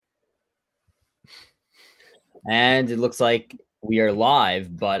And it looks like we are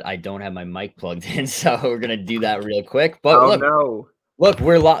live, but I don't have my mic plugged in, so we're gonna do that real quick. But Oh look, no. look,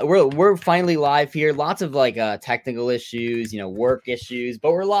 we're finally live here. Lots of technical issues, work issues,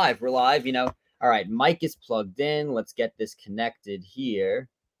 but we're live. We're live. All right, mic is plugged in. Let's get this connected here.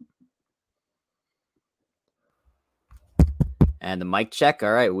 And the mic check.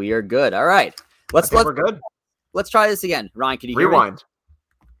 All right, we are good. All right, We're good. Let's try this again. Ryan, can you hear me? Rewind.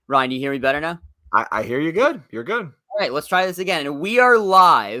 Ryan, you hear me better now? I hear you good. You're good. All right, let's try this again. And we are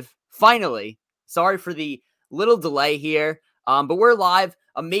live, finally. Sorry for the little delay here, but we're live.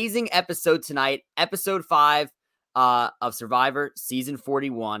 Amazing episode tonight, episode 5 of Survivor Season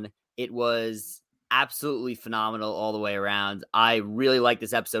 41. It was absolutely phenomenal all the way around. I really like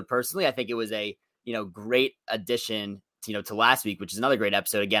this episode personally. I think it was a great addition to last week, which is another great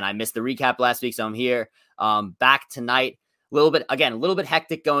episode. Again, I missed the recap last week, so I'm here back tonight. A little bit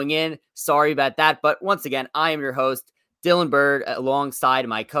hectic going in. Sorry about that. But once again, I am your host, Dylan Bird, alongside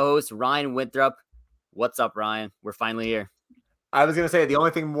my co-host, Ryan Winthrop. What's up, Ryan? We're finally here. I was going to say the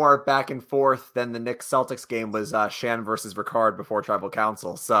only thing more back and forth than the Knicks Celtics game was Shan versus Ricard before Tribal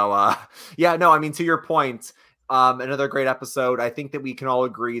Council. So, to your point, another great episode. I think that we can all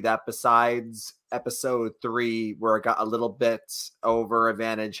agree that besides episode 3, where it got a little bit over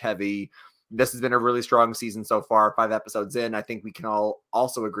advantage heavy, this has been a really strong season so far, 5 episodes in. I think we can all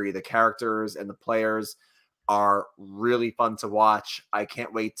also agree the characters and the players are really fun to watch. I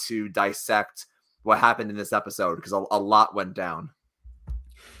can't wait to dissect what happened in this episode because a lot went down.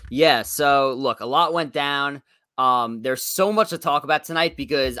 Yeah, so look, a lot went down. There's so much to talk about tonight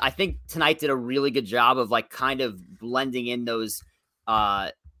because I think tonight did a really good job of kind of blending in those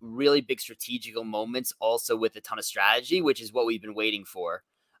really big strategical moments also with a ton of strategy, which is what we've been waiting for.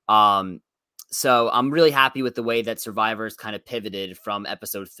 So I'm really happy with the way that Survivor's kind of pivoted from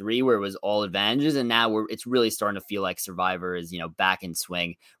episode 3, where it was all advantages, and now it's really starting to feel like Survivor is, back in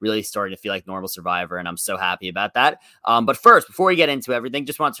swing, really starting to feel like normal Survivor, and I'm so happy about that. But first, before we get into everything,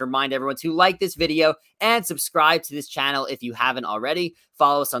 just want to remind everyone to like this video and subscribe to this channel if you haven't already.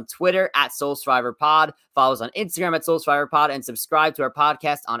 Follow us on Twitter at Soul Survivor Pod, follow us on Instagram at Soul Survivor Pod, and subscribe to our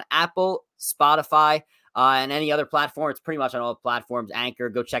podcast on Apple, Spotify, and any other platform. It's pretty much on all platforms. Anchor,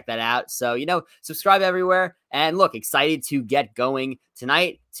 go check that out. So, subscribe everywhere. And look, excited to get going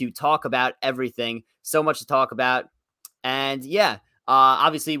tonight to talk about everything. So much to talk about. And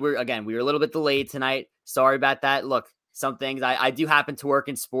obviously we were a little bit delayed tonight. Sorry about that. Look, some things I do happen to work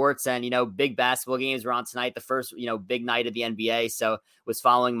in sports, and, big basketball games were on tonight. The first, big night of the NBA. So was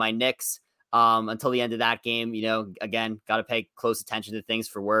following my Knicks until the end of that game. Again, got to pay close attention to things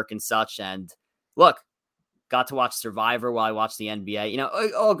for work and such. And look, got to watch Survivor while I watched the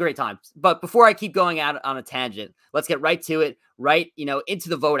NBA, all great times. But before I keep going out on a tangent, let's get right to it, into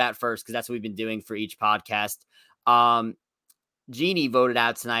the vote out first, because that's what we've been doing for each podcast. Jeannie voted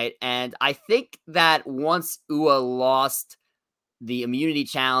out tonight, and I think that once Ua lost the immunity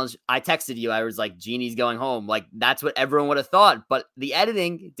challenge, I texted you. I was like, Jeannie's going home. Like, that's what everyone would have thought. But the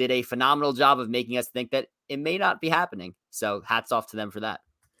editing did a phenomenal job of making us think that it may not be happening. So hats off to them for that.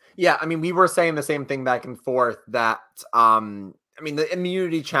 Yeah, we were saying the same thing back and forth that, the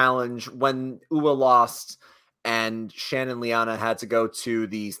immunity challenge, when Ua lost and Shan and Liana had to go to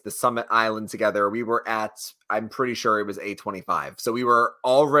the Summit Island together, we were at, I'm pretty sure it was 8:25. So we were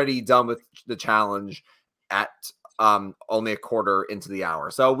already done with the challenge at only a quarter into the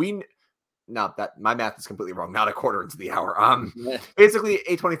hour. So my math is completely wrong. Not a quarter into the hour. Basically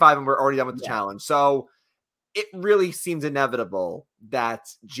 8:25 and we're already done with the challenge. So it really seemed inevitable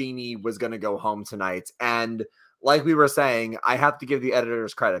that Jeannie was going to go home tonight. And like we were saying, I have to give the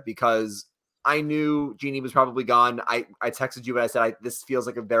editors credit because I knew Jeannie was probably gone. I texted you and I said, this feels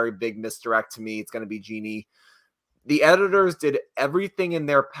like a very big misdirect to me. It's going to be Jeannie. The editors did everything in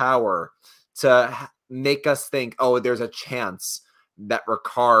their power to make us think, oh, there's a chance that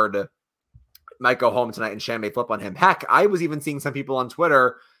Ricard might go home tonight and Shan may flip on him. Heck, I was even seeing some people on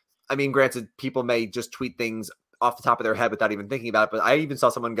Twitter. Granted, people may just tweet things off the top of their head without even thinking about it, but I even saw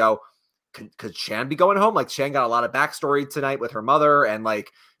someone go, could Shan be going home? Like, Shan got a lot of backstory tonight with her mother, and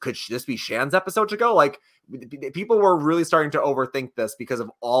could this be Shan's episode to go? People were really starting to overthink this because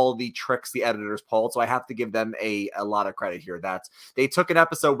of all the tricks the editors pulled, so I have to give them a lot of credit here. That they took an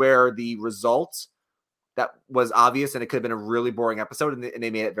episode where the result that was obvious, and it could have been a really boring episode, and they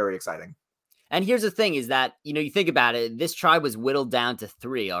made it very exciting. And here's the thing is that, you think about it, this tribe was whittled down to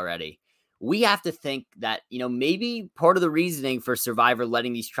 3 already. We have to think that, maybe part of the reasoning for Survivor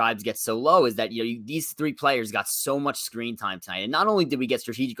letting these tribes get so low is that, these 3 players got so much screen time tonight. And not only did we get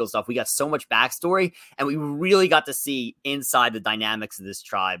strategical stuff, we got so much backstory, and we really got to see inside the dynamics of this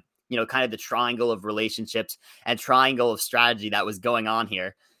tribe. kind of the triangle of relationships and triangle of strategy that was going on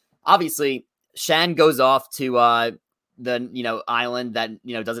here. Obviously, Shan goes off to the island that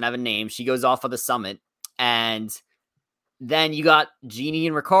doesn't have a name. She goes off of the summit, and then you got Genie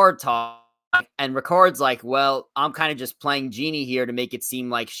and Ricard talk. And Ricard's like, well, I'm kind of just playing Genie here to make it seem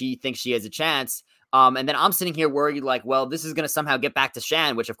like she thinks she has a chance. And then I'm sitting here worried, like, well, this is going to somehow get back to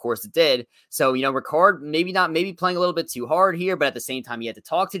Shan, which of course it did. So, Ricard maybe playing a little bit too hard here, but at the same time, he had to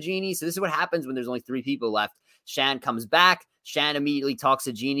talk to Genie. So this is what happens when there's only 3 people left. Shan comes back. Shan immediately talks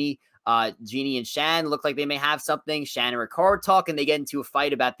to Genie. Genie and Shan look like they may have something. Shan and Ricard talk, and they get into a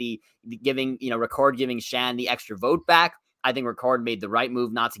fight about the giving, Ricard giving Shan the extra vote back. I think Ricard made the right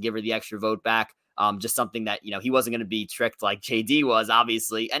move not to give her the extra vote back. Just something that, he wasn't going to be tricked like JD was,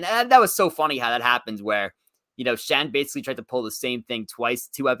 obviously. And that was so funny how that happens where, Shan basically tried to pull the same thing twice,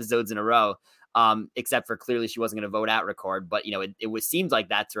 2 episodes in a row, except for clearly she wasn't going to vote out Ricard. But, it seemed like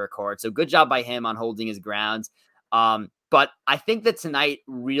that to Ricard. So good job by him on holding his ground. But I think that tonight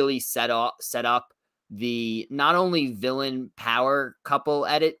really set up the not only villain power couple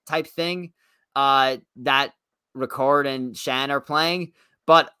edit type thing that Ricard and Shan are playing,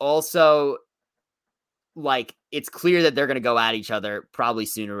 but also like it's clear that they're going to go at each other probably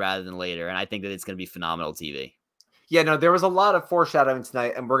sooner rather than later. And I think that it's going to be phenomenal TV. Yeah, no, there was a lot of foreshadowing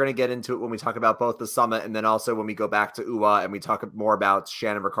tonight, and we're going to get into it when we talk about both the summit and then also when we go back to Uwa and we talk more about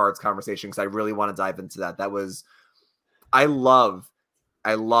Shan and Ricard's conversation, because I really want to dive into that. I love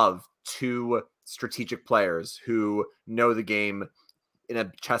 2 strategic players who know the game in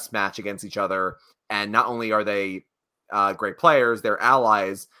a chess match against each other. And not only are they great players, they're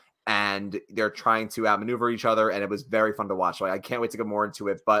allies, and they're trying to outmaneuver each other. And it was very fun to watch. Like, I can't wait to go more into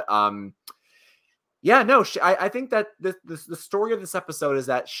it. But yeah, no, I think that the story of this episode is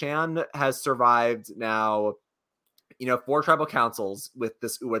that Shan has survived now, 4 tribal councils with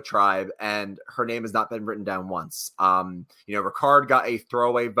this Uwa tribe, and her name has not been written down once. Ricard got a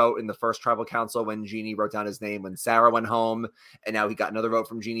throwaway vote in the first tribal council when Genie wrote down his name when Sarah went home, and now he got another vote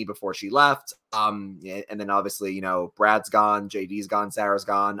from Genie before she left. And then obviously, Brad's gone, JD's gone, Sarah's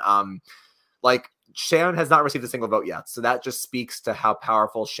gone. Shan has not received a single vote yet. So that just speaks to how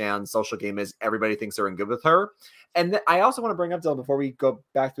powerful Shan's social game is. Everybody thinks they're in good with her. And I also want to bring up, Dylan, before we go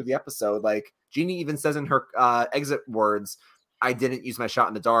back through the episode, like Genie even says in her exit words, I didn't use my shot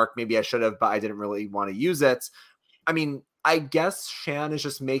in the dark. Maybe I should have, but I didn't really want to use it. I mean, I guess Shan is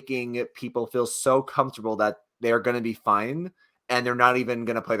just making people feel so comfortable that they're going to be fine and they're not even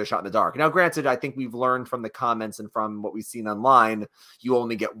going to play the shot in the dark. Now, granted, I think we've learned from the comments and from what we've seen online, you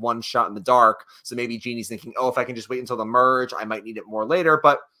only get 1 shot in the dark. So maybe Genie's thinking, oh, if I can just wait until the merge, I might need it more later.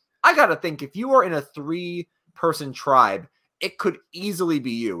 But I got to think, if you are in a 3-person tribe, it could easily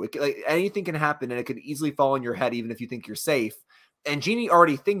be you. Anything can happen, and it could easily fall on your head, even if you think you're safe. And Genie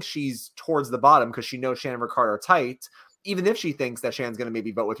already thinks she's towards the bottom because she knows Shan and Ricard are tight. Even if she thinks that Shan's going to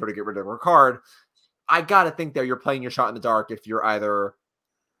maybe vote with her to get rid of Ricard, I got to think that you're playing your shot in the dark if you're either...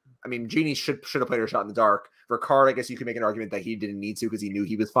 I mean, Genie should have played her shot in the dark. Ricard, I guess you could make an argument that he didn't need to because he knew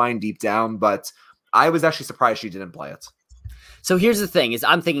he was fine deep down, but I was actually surprised she didn't play it. So here's the thing, is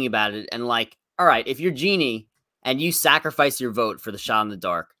I'm thinking about it, and like, all right, if you're Genie and you sacrifice your vote for the shot in the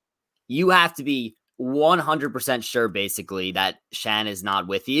dark, you have to be 100% sure, basically, that Shan is not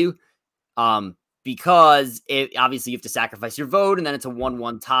with you. Because obviously you have to sacrifice your vote, and then it's a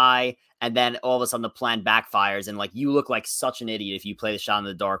 1-1 tie, and then all of a sudden the plan backfires, and like you look like such an idiot if you play the shot in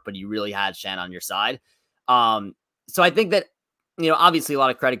the dark, but you really had Shan on your side. So I think that, obviously a lot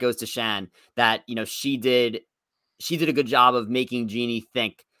of credit goes to Shan that, she did a good job of making Genie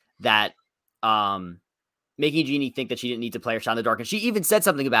think that she didn't need to play her shot in the dark. And she even said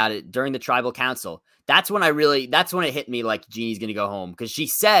something about it during the tribal council. That's when it hit me like Genie's going to go home. Cause she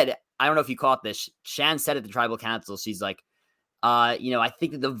said, I don't know if you caught this, Shan said at the tribal council, she's like, I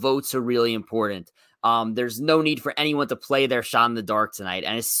think that the votes are really important. There's no need for anyone to play their shot in the dark tonight.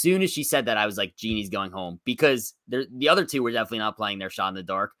 And as soon as she said that, I was like, Genie's going home, because the other 2 were definitely not playing their shot in the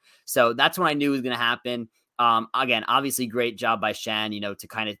dark. So that's when I knew it was going to happen. Again, obviously great job by Shan, to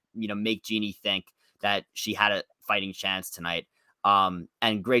kind of, make Genie think that she had a fighting chance tonight.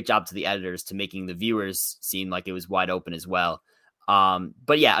 And great job to the editors to making the viewers seem like it was wide open as well.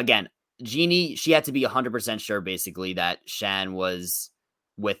 But yeah, again, Genie, she had to be 100% sure basically that Shan was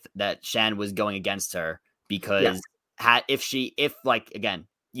going against her, because again,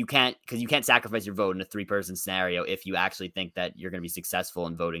 you can't sacrifice your vote in a 3-person scenario if you actually think that you're going to be successful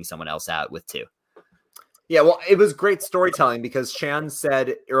in voting someone else out with 2. Yeah, well, it was great storytelling because Shan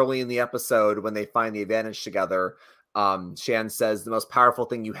said early in the episode when they find the advantage together, Shan says the most powerful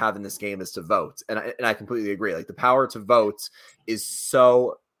thing you have in this game is to vote. And I completely agree. Like, the power to vote is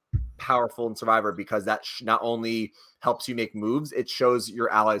so powerful in Survivor because that not only helps you make moves, it shows your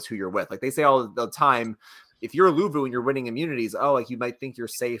allies who you're with. Like they say all the time, if you're Luvu and you're winning immunities, like you might think you're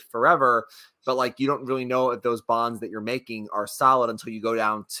safe forever, but like you don't really know if those bonds that you're making are solid until you go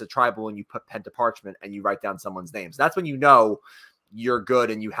down to tribal and you put pen to parchment and you write down someone's name. So that's when you know you're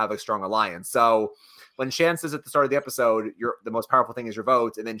good and you have a strong alliance. So when Shan says at the start of the episode, the most powerful thing is your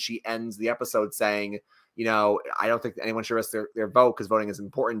vote, and then she ends the episode saying, I don't think anyone should risk their vote because voting is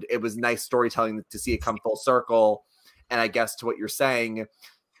important. It was nice storytelling to see it come full circle. And I guess to what you're saying,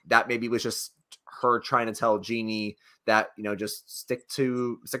 that maybe was just her trying to tell Jeannie that, just stick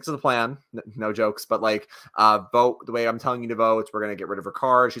to the plan. No jokes, but like vote the way I'm telling you to vote. We're going to get rid of her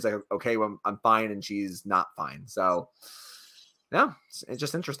card. She's like, okay, well, I'm fine. And she's not fine. So yeah, it's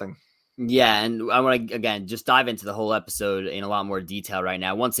just interesting. Yeah, and I want to, again, just dive into the whole episode in a lot more detail right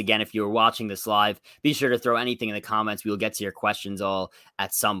now. Once again, if you were watching this live, be sure to throw anything in the comments. We will get to your questions all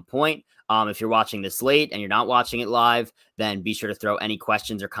at some point. If you're watching this late and you're not watching it live, then be sure to throw any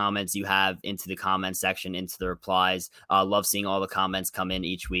questions or comments you have into the comment section, into the replies. Love seeing all the comments come in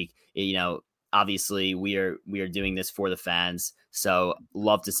each week. Obviously, we are doing this for the fans, so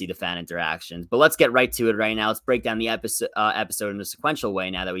love to see the fan interactions. But let's get right to it right now. Let's break down the episode in a sequential way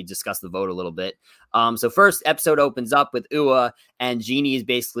now that we discussed the vote a little bit. So first, episode opens up with Ua, and Jeannie is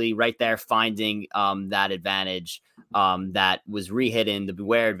basically right there finding that advantage that was re-hidden, the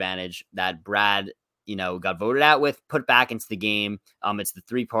Beware advantage that Brad, got voted out with, put back into the game. It's the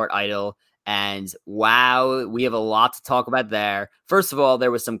 3-part idol. And wow, we have a lot to talk about there. First of all,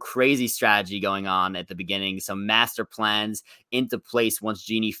 there was some crazy strategy going on at the beginning, some master plans into place once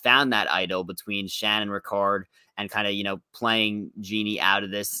Jeannie found that idol between Shan and Ricard and kind of, playing Jeannie out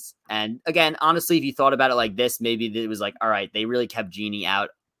of this. And again, honestly, if you thought about it like this, maybe it was like, all right, they really kept Jeannie out,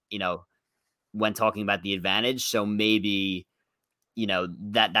 when talking about the advantage. So maybe,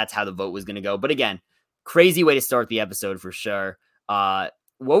 that's how the vote was going to go. But again, crazy way to start the episode for sure.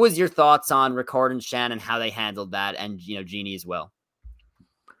 What was your thoughts on Ricard and Shan and how they handled that, and Jeannie as well?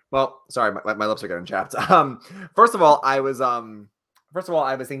 Well, sorry, my lips are getting chapped. First of all, I was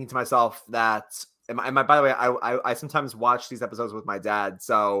thinking to myself that, by the way, I sometimes watch these episodes with my dad,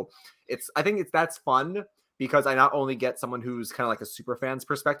 so I think that's fun because I not only get someone who's kind of like a super fan's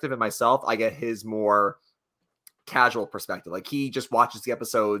perspective and myself, I get his more casual perspective. Like he just watches the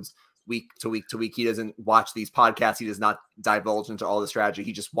episodes week to week to week. He doesn't watch these podcasts. He does not divulge into all the strategy.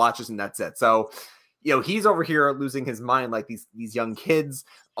 He just watches and that's it. So, he's over here losing his mind like these young kids.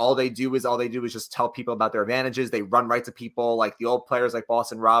 All they do is just tell people about their advantages. They run right to people. Like the old players like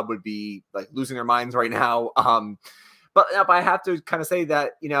Boss and Rob would be like losing their minds right now. But I have to kind of say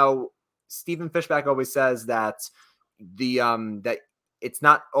that, Stephen Fishback always says that that it's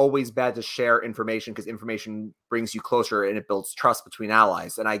not always bad to share information because information brings you closer and it builds trust between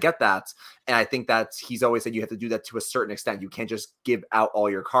allies. And I get that. And I think that he's always said you have to do that to a certain extent. You can't just give out all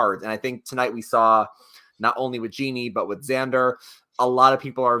your cards. And I think tonight we saw, not only with Jeannie, but with Xander, a lot of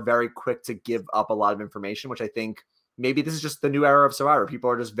people are very quick to give up a lot of information, which I think maybe this is just the new era of Survivor.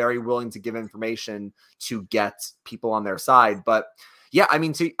 People are just very willing to give information to get people on their side. But yeah,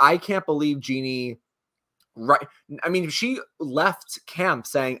 I can't believe Jeannie. Right. She left camp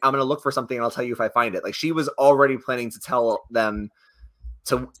saying, I'm going to look for something and I'll tell you if I find it. Like she was already planning to tell them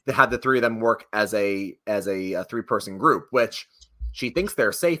to have the three of them work as a 3-person group, which she thinks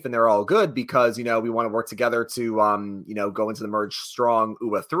they're safe and they're all good because, we want to work together to, go into the merge strong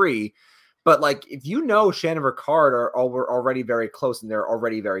UA 3. But like, if Shan and Ricard are already very close and they're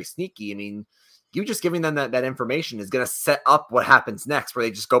already very sneaky, you just giving them that information is going to set up what happens next, where they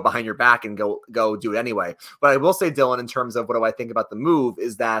just go behind your back and go do it anyway. But I will say, Dylan, in terms of what do I think about the move,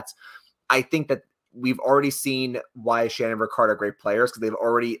 is that I think that we've already seen why Shan and Ricard are great players because they've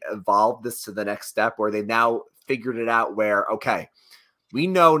already evolved this to the next step where they've now figured it out where, okay, we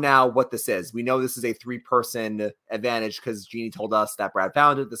know now what this is. We know this is a 3-person advantage because Jeannie told us that Brad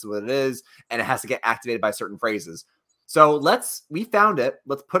found it. This is what it is. And it has to get activated by certain phrases. So we found it,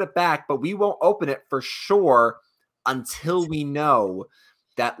 let's put it back, but we won't open it for sure until we know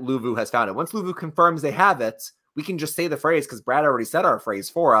that Luvu has found it. Once Luvu confirms they have it, we can just say the phrase because Brad already said our phrase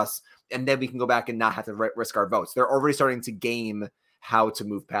for us, and then we can go back and not have to risk our votes. They're already starting to game how to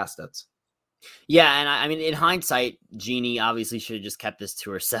move past it. Yeah, and in hindsight, Jeannie obviously should have just kept this to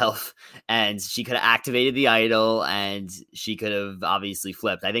herself, and she could have activated the idol, and she could have obviously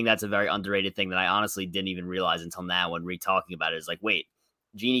flipped. I think that's a very underrated thing that I honestly didn't even realize until now when re-talking about it. It's like, wait,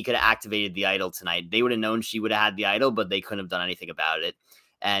 Jeannie could have activated the idol tonight. They would have known she would have had the idol, but they couldn't have done anything about it,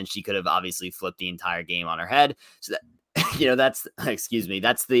 and she could have obviously flipped the entire game on her head. So that,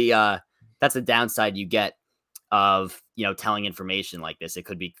 that's the downside you get. of, telling information like this. It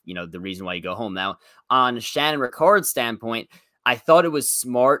could be, the reason why you go home. Now, on Shan and Ricard's standpoint, I thought it was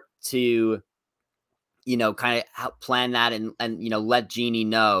smart to, kind of plan that and, let Jeannie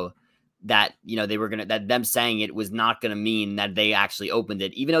know that, they were going to, that them saying it was not going to mean that they actually opened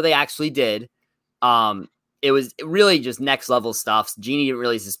it, even though they actually did. It was really just next level stuff. Jeannie didn't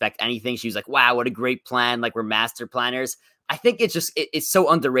really suspect anything. She was like, wow, what a great plan. Like, we're master planners. I think it's just, it's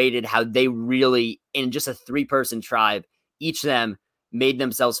so underrated how they really, in just a 3-person tribe, each of them made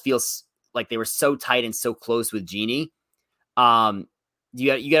themselves feel like they were so tight and so close with Jeannie. You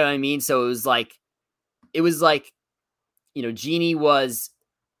get what I mean? So it was like, Jeannie was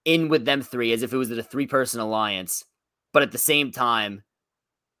in with them 3 as if it was a 3-person alliance, but at the same time,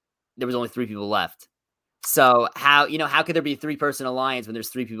 there was only 3 people left. So how could there be a 3-person alliance when there's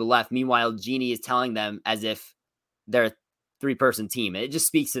 3 people left? Meanwhile, Jeannie is telling them as if they're a 3-person team. It just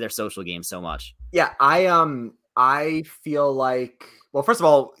speaks to their social game so much. Yeah, I feel like, well, first of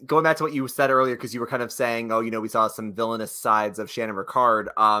all, going back to what you said earlier, because you were kind of saying, oh, we saw some villainous sides of Shannon Ricard.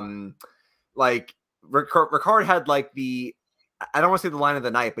 Like Ricard had like I don't want to say the line of the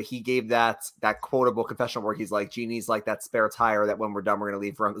night, but he gave that quotable confessional where he's like, Jeannie's like that spare tire that when we're done, we're going to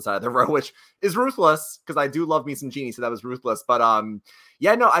leave her on the side of the road, which is ruthless because I do love me some Jeannie. So that was ruthless. But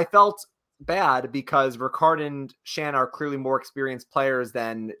yeah, no, I felt bad because Ricard and Shan are clearly more experienced players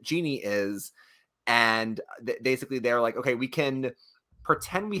than Jeannie is. And basically they're like, okay, we can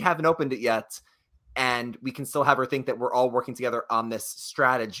pretend we haven't opened it yet. And we can still have her think that we're all working together on this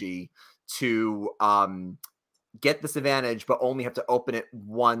strategy to, get this advantage, but only have to open it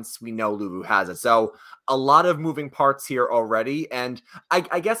once we know Luvu has it. So a lot of moving parts here already. And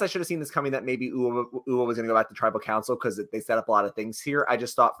I guess I should have seen this coming that maybe Uwa was going to go back to tribal council because they set up a lot of things here. I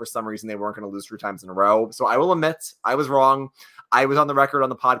just thought for some reason they weren't going to lose 3 times in a row. So I will admit I was wrong. I was on the record on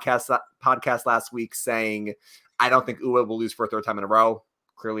the podcast last week saying, I don't think Uwa will lose for a 3rd time in a row.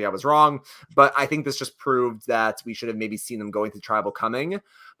 Clearly I was wrong, but I think this just proved that we should have maybe seen them going to tribal coming.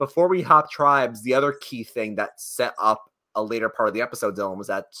 Before we hop tribes, the other key thing that set up a later part of the episode, Dylan, was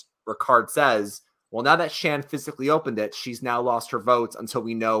that Ricard says, well, now that Shan physically opened it, she's now lost her votes until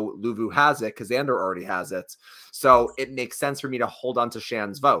we know Luvu has it because Xander already has it. So it makes sense for me to hold on to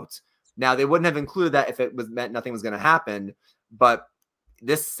Shan's vote. Now, they wouldn't have included that if it was meant nothing was going to happen, but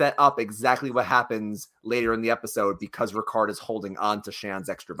this set up exactly what happens later in the episode because Ricard is holding on to Shan's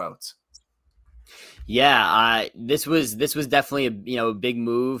extra votes. Yeah, this was definitely a big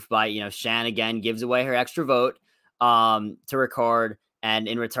move by Shan again gives away her extra vote to Ricard, and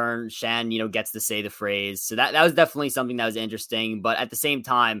in return Shan gets to say the phrase. So that was definitely something that was interesting. But at the same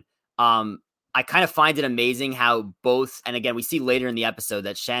time, I kind of find it amazing how both, and again we see later in the episode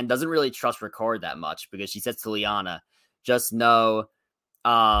that Shan doesn't really trust Ricard that much because she says to Liana, just know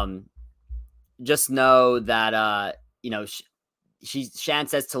that Shan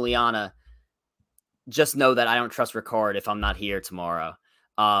says to Liana, just know that I don't trust Ricard if I'm not here tomorrow.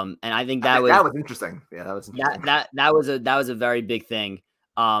 And I think that was interesting. Yeah, that was interesting. That was a very big thing.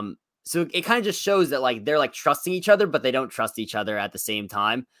 So it kind of just shows that like they're like trusting each other, but they don't trust each other at the same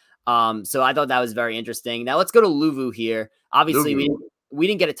time. So I thought that was very interesting. Now let's go to Luvu here. Obviously, we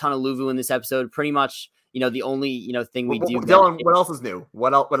didn't get a ton of Luvu in this episode. Pretty much, the only thing we do. Dylan, what else is new?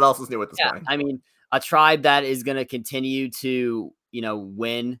 What else is new at this point? I mean, a tribe that is going to continue to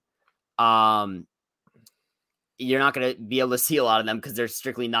win. You're not going to be able to see a lot of them because they're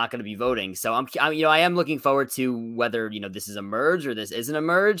strictly not going to be voting. So I am looking forward to whether this is a merge or this isn't a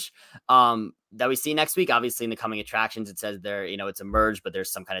merge. That we see next week. Obviously, in the coming attractions, it says there it's a merge, but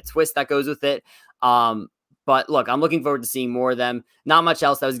there's some kind of twist that goes with it. But look, I'm looking forward to seeing more of them. Not much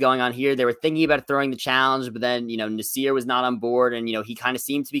else that was going on here. They were thinking about throwing the challenge, but then, Naseer was not on board and, he kind of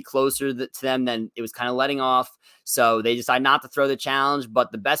seemed to be closer to them than it was kind of letting off. So they decided not to throw the challenge.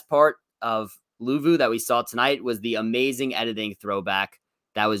 But the best part of Luvu that we saw tonight was the amazing editing throwback.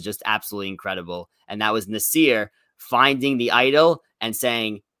 That was just absolutely incredible. And that was Naseer finding the idol and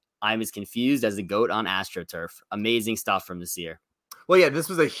saying, I'm as confused as a goat on AstroTurf. Amazing stuff from Naseer. Well, yeah, this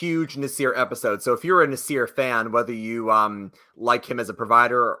was a huge Naseer episode. So if you're a Naseer fan, whether you like him as a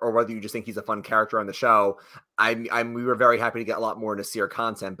provider or whether you just think he's a fun character on the show, we were very happy to get a lot more Naseer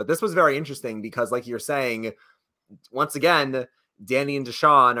content. But this was very interesting because, like you're saying, once again, Danny and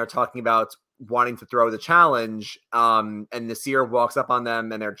Deshawn are talking about wanting to throw the challenge, and Naseer walks up on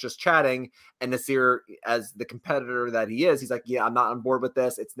them and they're just chatting. And Naseer, as the competitor that he is, he's like, "Yeah, I'm not on board with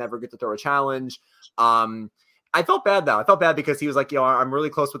this. It's never good to throw a challenge." I felt bad though. I felt bad because he was like, I'm really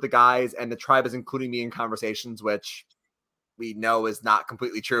close with the guys and the tribe is including me in conversations, which we know is not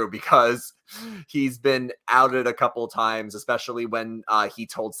completely true because he's been outed a couple of times, especially when he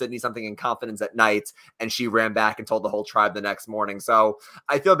told Sydney something in confidence at night and she ran back and told the whole tribe the next morning. So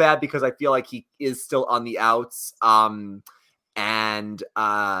I feel bad because I feel like he is still on the outs. And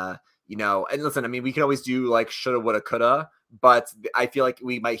listen, I mean, we can always do like shoulda, woulda, coulda, but I feel like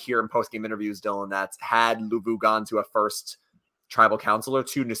we might hear in post-game interviews, Dylan, that had Luvu gone to a first tribal council or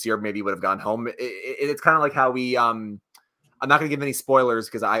two, Naseer maybe would have gone home. It's kind of like how we, I'm not going to give any spoilers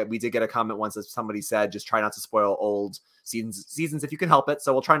because we did get a comment once that somebody said, just try not to spoil old seasons if you can help it.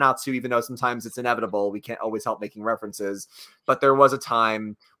 So we'll try not to, even though sometimes it's inevitable. We can't always help making references. But there was a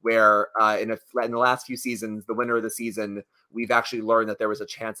time where in the last few seasons, the winner of the season, we've actually learned that there was a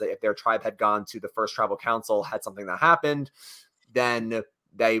chance that if their tribe had gone to the first tribal council, had something that happened, then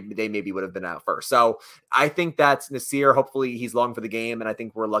they maybe would have been out first. So I think that's Naseer. Hopefully he's long for the game. And I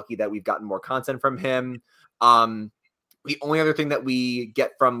think we're lucky that we've gotten more content from him. The only other thing that we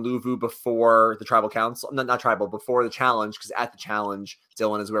get from Luvu before the tribal council, before the challenge, because at the challenge,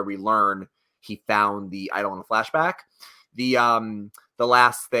 Dylan, is where we learn he found the idol in a flashback. The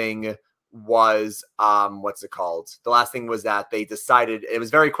last thing was, what's it called? The last thing was that they decided, it was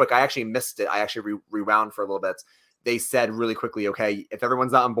very quick. I actually missed it. I actually rewound for a little bit. They said really quickly, okay, if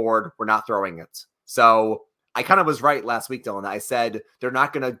everyone's not on board, we're not throwing it. So I kind of was right last week, Dylan. I said they're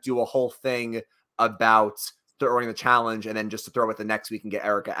not going to do a whole thing about throwing the challenge and then just to throw it the next week and get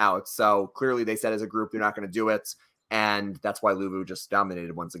Erica out. So clearly they said as a group, they're not going to do it. And that's why Luvu just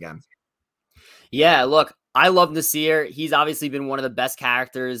dominated once again. Yeah, look, I love Naseer. He's obviously been one of the best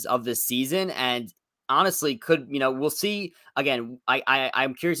characters of this season. And honestly, we'll see. Again,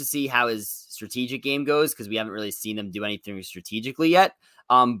 I'm curious to see how his strategic game goes because we haven't really seen him do anything strategically yet.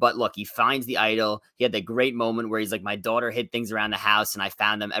 But look, he finds the idol. He had that great moment where he's like, my daughter hid things around the house and I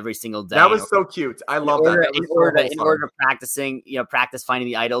found them every single day. That was so cute. I love that. In order to practice finding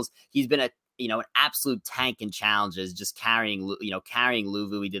the idols, he's been an absolute tank in challenges, just carrying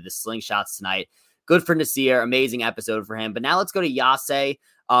Luvu. He did the slingshots tonight. Good for Naseer. Amazing episode for him. But now let's go to Yase,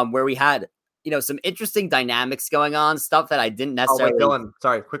 where we had, some interesting dynamics going on, stuff that I didn't necessarily. Oh, wait, Dylan,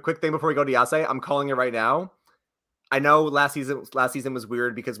 sorry. Quick thing before we go to Yase. I'm calling it right now. I know last season was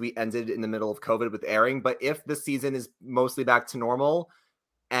weird because we ended in the middle of COVID with airing, but if this season is mostly back to normal,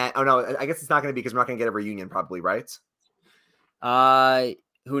 I guess it's not going to be because we're not going to get a reunion probably, right?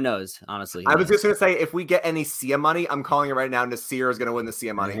 Who knows? Honestly, I was just going to say, if we get any Sia money, I'm calling it right now. Naseer is going to win the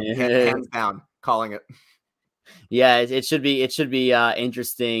Sia money, hands down. Calling it. Yeah, it should be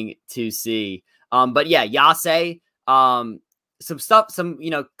interesting to see. But yeah, Yase, some stuff,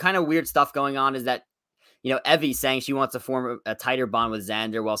 kind of weird stuff going on is that, Evie saying she wants to form a tighter bond with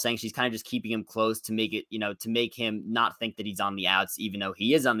Xander while saying she's kind of just keeping him close to make it, to make him not think that he's on the outs, even though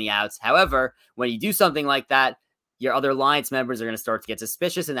he is on the outs. However, when you do something like that, your other alliance members are going to start to get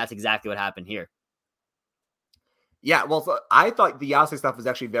suspicious. And that's exactly what happened here. Yeah, well, so I thought the Yase stuff was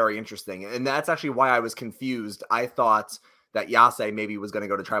actually very interesting. And that's actually why I was confused. I thought that Yase maybe was going to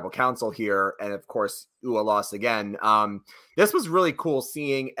go to tribal council here. And of course, Ua lost again. This was really cool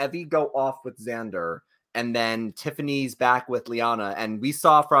seeing Evie go off with Xander. And then Tiffany's back with Liana. And we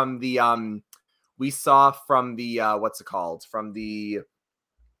saw from the what's it called? From the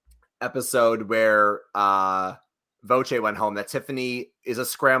episode where Voce went home, that Tiffany is a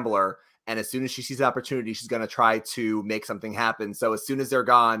scrambler. And as soon as she sees the opportunity, she's going to try to make something happen. So as soon as they're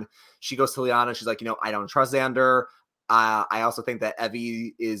gone, she goes to Liana. She's like, I don't trust Xander. I also think that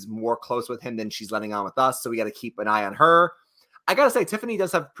Evie is more close with him than she's letting on with us. So we got to keep an eye on her. I got to say, Tiffany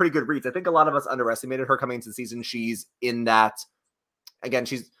does have pretty good reads. I think a lot of us underestimated her coming into the season. She's in that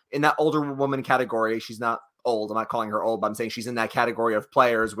older woman category. She's not old. I'm not calling her old, but I'm saying she's in that category of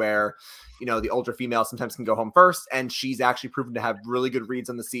players where, the older female sometimes can go home first. And she's actually proven to have really good reads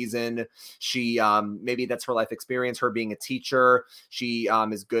on the season. She, maybe that's her life experience, her being a teacher. She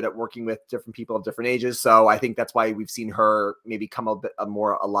is good at working with different people of different ages. So I think that's why we've seen her maybe come a bit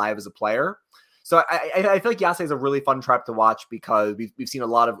more alive as a player. So I feel like Yase is a really fun tribe to watch because we've seen a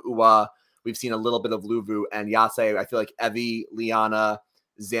lot of Ua. We've seen a little bit of Luvu, and Yase. I feel like Evie, Liana,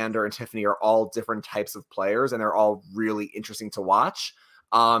 Xander, and Tiffany are all different types of players, and they're all really interesting to watch.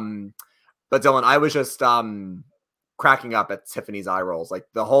 But Dylan, I was just cracking up at Tiffany's eye rolls. Like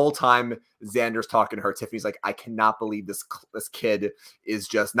the whole time Xander's talking to her, Tiffany's like, I cannot believe this kid is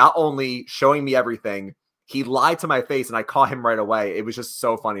just not only showing me everything, he lied to my face and I caught him right away. It was just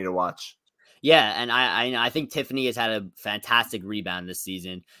so funny to watch. Yeah, and I think Tiffany has had a fantastic rebound this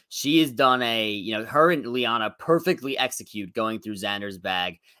season. She has done her and Liana perfectly execute going through Xander's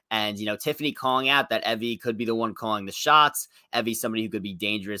bag. And, Tiffany calling out that Evie could be the one calling the shots. Evie's somebody who could be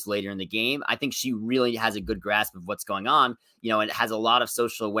dangerous later in the game. I think she really has a good grasp of what's going on, and has a lot of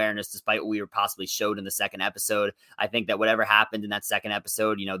social awareness despite what we were possibly showed in the second episode. I think that whatever happened in that second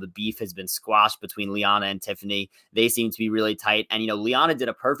episode, the beef has been squashed between Liana and Tiffany. They seem to be really tight. And, Liana did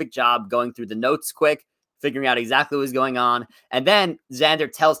a perfect job going through the notes quick, figuring out exactly what was going on. And then Xander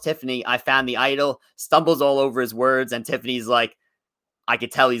tells Tiffany, I found the idol, stumbles all over his words. And Tiffany's like, I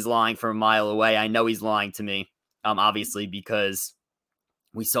could tell he's lying from a mile away. I know he's lying to me, obviously, because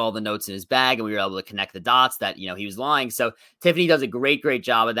we saw the notes in his bag and we were able to connect the dots that, he was lying. So Tiffany does a great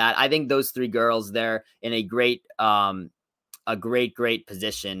job of that. I think those three girls, they're in a great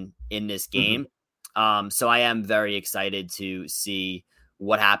position in this game. So I am very excited to see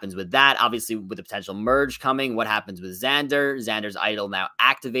what happens with that. Obviously, with the potential merge coming, what happens with Xander? Xander's idol now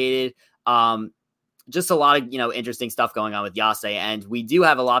activated. Just a lot of, interesting stuff going on with Yase. And we do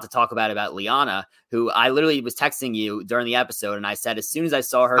have a lot to talk about Liana, who I literally was texting you during the episode. And I said, as soon as I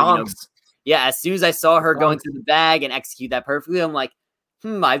saw her, as soon as I saw her going through the bag and execute that perfectly, I'm like,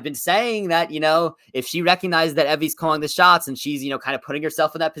 I've been saying that, if she recognizes that Evie's calling the shots and she's, kind of putting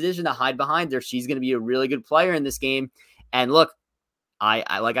herself in that position to hide behind her, she's going to be a really good player in this game. And look,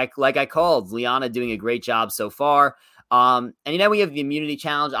 I called Liana doing a great job so far. And we have the immunity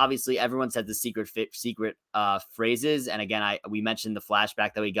challenge. Obviously, everyone said the secret phrases. And again, we mentioned the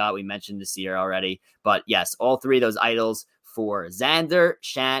flashback that we got. We mentioned Naseer already. But yes, all three of those idols for Xander,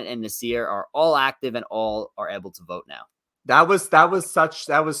 Shan, and Naseer are all active and all are able to vote now. That was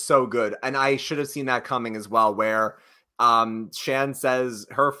so good. And I should have seen that coming as well, where Shan says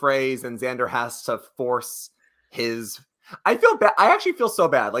her phrase and Xander has to force his. I feel bad. I actually feel so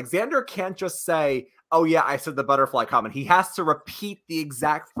bad. Like Xander can't just say, oh yeah, I said the butterfly comment. He has to repeat the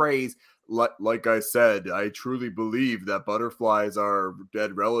exact phrase. Like I said, I truly believe that butterflies are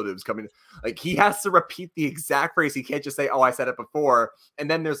dead relatives coming. Like he has to repeat the exact phrase. He can't just say, oh, I said it before. And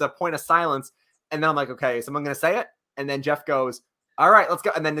then there's a point of silence. And then I'm like, okay, is someone going to say it? And then Jeff goes, all right, let's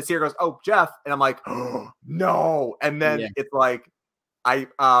go. And then Naseer goes, oh, Jeff. And I'm like, oh, no. And then it's like,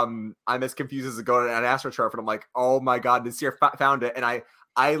 I'm as confused as a goat at an AstroTurf. And I'm like, oh my God, Naseer found it. And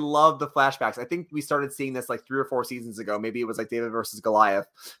I love the flashbacks. I think we started seeing this like 3 or 4 seasons ago. Maybe it was like David versus Goliath,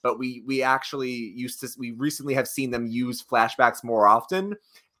 but we actually we recently have seen them use flashbacks more often.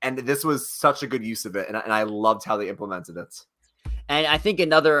 And this was such a good use of it. And I loved how they implemented it. And I think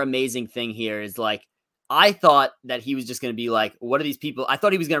another amazing thing here is like, I thought that he was just going to be like, what are these people? I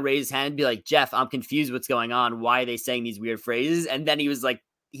thought he was going to raise his hand and be like, Jeff, I'm confused what's going on. Why are they saying these weird phrases? And then he was like,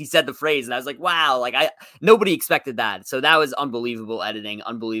 he said the phrase and I was like, wow, like nobody expected that. So that was unbelievable editing,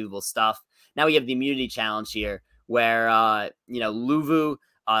 unbelievable stuff. Now we have the immunity challenge here where, Luvu,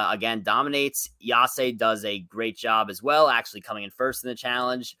 again, dominates. Yase does a great job as well, actually coming in first in the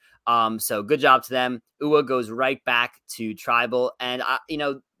challenge. So good job to them. Ua goes right back to Tribal. And,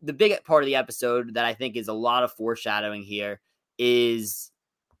 the big part of the episode that I think is a lot of foreshadowing here is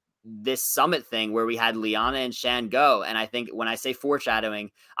this summit thing where we had Liana and Shan go. And I think when I say foreshadowing,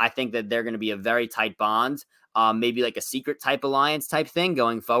 I think that they're going to be a very tight bond, maybe like a secret type alliance type thing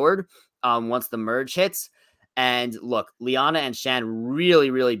going forward once the merge hits. And look, Liana and Shan really,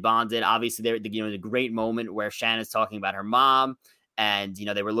 really bonded. Obviously, they're the great moment where Shan is talking about her mom. And,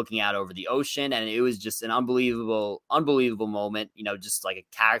 they were looking out over the ocean and it was just an unbelievable moment, just like a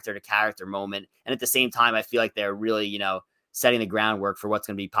character to character moment. And at the same time, I feel like they're really, setting the groundwork for what's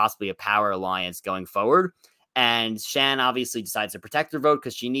going to be possibly a power alliance going forward. And Shan obviously decides to protect her vote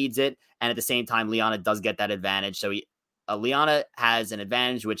because she needs it. And at the same time, Liana does get that advantage. So Liana has an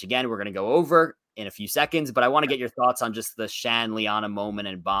advantage, which again, we're going to go over in a few seconds, but I want to get your thoughts on just the Shan Liana moment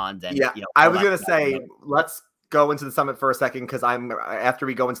and bond. And, I was going to say, let's go into the summit for a second because after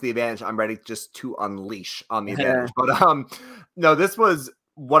we go into the advantage, I'm ready just to unleash on the advantage. But no, this was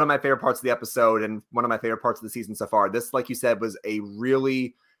one of my favorite parts of the episode and one of my favorite parts of the season so far. This, like you said, was a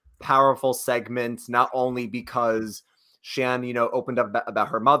really powerful segment, not only because Shan, opened up about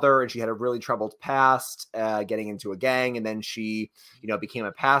her mother and she had a really troubled past, getting into a gang. And then she, became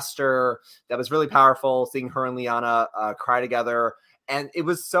a pastor. That was really powerful, seeing her and Liana cry together. And it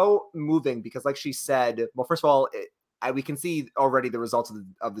was so moving because, like she said, well, first of all, we can see already the results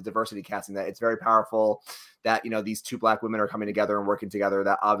of the diversity casting, that it's very powerful that, these 2 Black women are coming together and working together.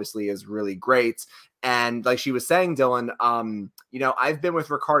 That obviously is really great. And like she was saying, Dylan, I've been with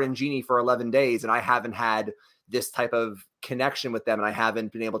Ricard and Jeannie for 11 days and I haven't had this type of connection with them. And I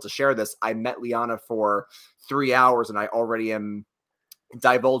haven't been able to share this. I met Liana for 3 hours and I already am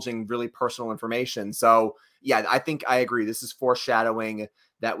divulging really personal information. So yeah, I think I agree. This is foreshadowing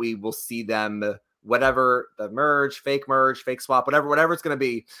that we will see them whatever the fake merge, fake swap, whatever it's going to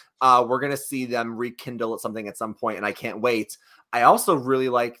be, we're going to see them rekindle something at some point, and I can't wait. I also really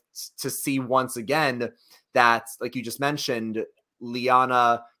like to see once again that, like you just mentioned,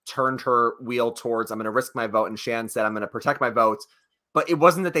 Liana turned her wheel towards, I'm going to risk my vote, and Shan said, I'm going to protect my vote. But it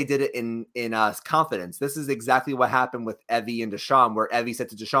wasn't that they did it in confidence. This is exactly what happened with Evie and Deshawn, where Evie said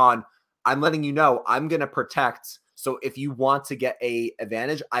to Deshawn, I'm letting you know I'm going to protect. So if you want to get a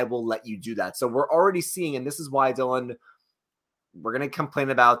advantage, I will let you do that. So we're already seeing, and this is why, Dylan, we're going to complain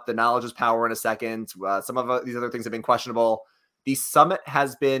about the knowledge is power in a second. Some of these other things have been questionable. The summit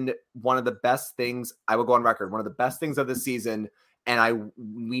has been one of the best things, I will go on record, one of the best things of this season. And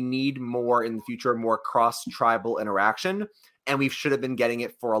we need more in the future, more cross-tribal interaction. And we should have been getting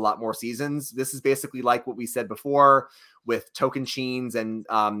it for a lot more seasons. This is basically like what we said before with Tocantins and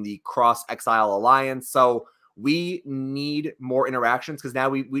the Cross Exile Alliance. So we need more interactions because now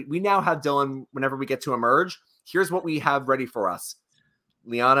we now have, Dylan, whenever we get to emerge, here's what we have ready for us.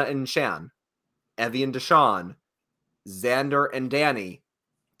 Liana and Shan, Evie and Deshawn, Xander and Danny,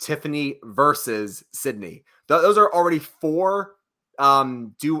 Tiffany versus Sydney. Those are already four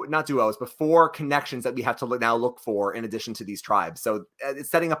not duos, but four connections that we have to now look for in addition to these tribes. So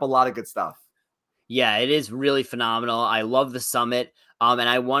it's setting up a lot of good stuff. Yeah, it is really phenomenal. I love the summit. And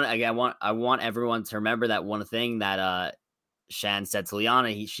I want everyone to remember that one thing that Shan said to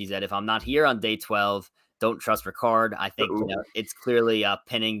Liana. She said, if I'm not here on day 12, don't trust Ricard. I think it's clearly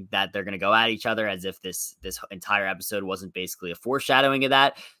pinning that they're going to go at each other, as if this entire episode wasn't basically a foreshadowing of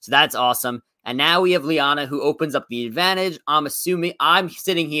that. So that's awesome. And now we have Liana, who opens up the advantage. I'm assuming I'm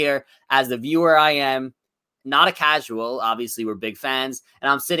sitting here as the viewer. I am not a casual. Obviously, we're big fans.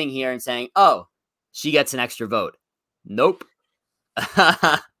 And I'm sitting here and saying, oh, she gets an extra vote. Nope.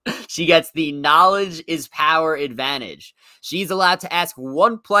 She gets the knowledge is power advantage. She's allowed to ask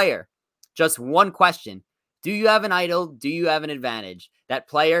one player just one question. Do you have an idol? Do you have an advantage? That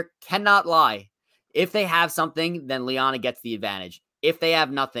player cannot lie. If they have something, then Liana gets the advantage. If they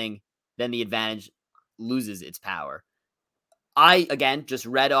have nothing, then the advantage loses its power. I, again, just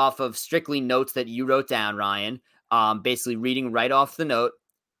read off of strictly notes that you wrote down, Ryan, basically reading right off the note.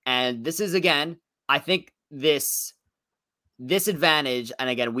 And this is, again, I think this advantage, and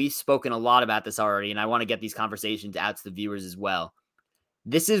again, we've spoken a lot about this already, and I want to get these conversations out to the viewers as well.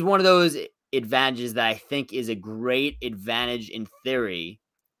 This is one of those advantages that I think is a great advantage in theory,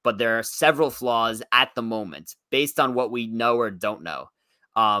 but there are several flaws at the moment based on what we know or don't know.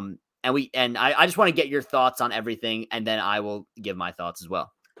 And I just want to get your thoughts on everything, and then I will give my thoughts as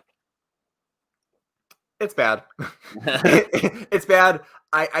well. It's bad. It's bad.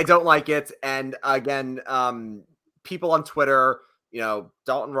 I don't like it. And again, people on Twitter,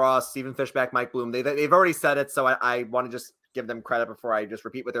 Dalton Ross, Stephen Fishback, Mike Bloom, they've already said it. So I want to just give them credit before I just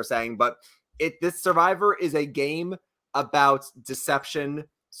repeat what they're saying. But this Survivor is a game about deception,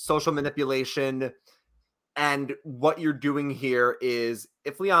 social manipulation. And what you're doing here is,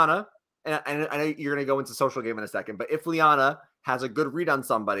 if Liana, and I know you're going to go into social game in a second, but if Liana has a good read on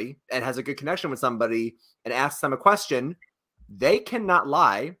somebody and has a good connection with somebody and asks them a question, they cannot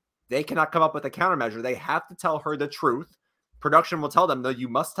lie. They cannot come up with a countermeasure. They have to tell her the truth. Production will tell them, no, you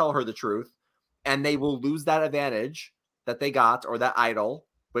must tell her the truth. And they will lose that advantage that they got, or that idol,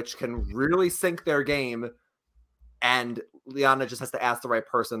 which can really sink their game. And Liana just has to ask the right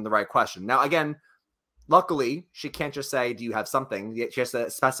person the right question. Now, again, luckily, she can't just say, do you have something? She has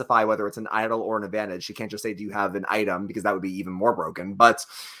to specify whether it's an idol or an advantage. She can't just say, do you have an item? Because that would be even more broken. But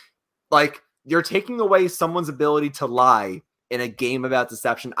you're taking away someone's ability to lie in a game about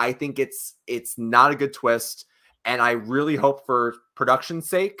deception. I think it's not a good twist. And I really hope, for production's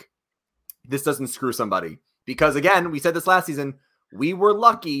sake, this doesn't screw somebody. Because again, we said this last season, we were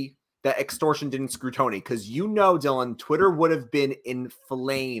lucky that extortion didn't screw Tony. Because Dylan, Twitter would have been in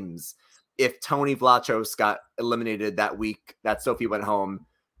flames if Tony Vlachos got eliminated that week that Sophie went home,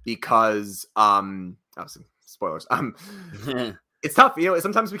 because spoilers. It's tough.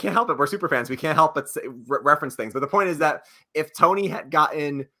 Sometimes we can't help it. We're super fans. We can't help but reference things. But the point is that if Tony had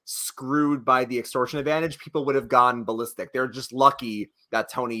gotten screwed by the extortion advantage, people would have gone ballistic. They're just lucky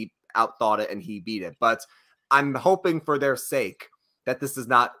that Tony outthought it and he beat it. But I'm hoping, for their sake, that this does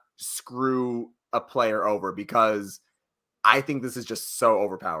not screw a player over, because I think this is just so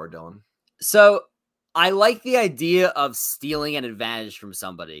overpowered, Dylan. So I like the idea of stealing an advantage from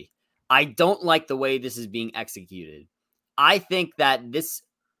somebody. I don't like the way this is being executed. I think that this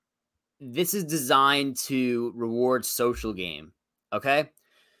is designed to reward social game. Okay.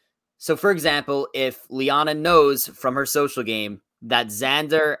 So for example, if Liana knows from her social game that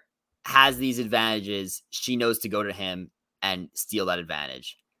Xander has these advantages, she knows to go to him and steal that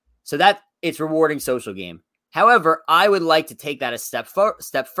advantage. So that it's rewarding social game. However, I would like to take that a step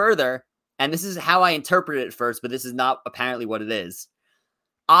further, and this is how I interpreted it first, but this is not apparently what it is.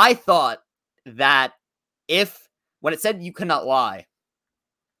 I thought that when it said you cannot lie,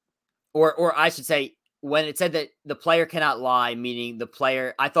 or I should say, when it said that the player cannot lie, meaning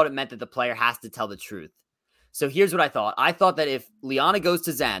I thought it meant that the player has to tell the truth. So here's what I thought. I thought that if Liana goes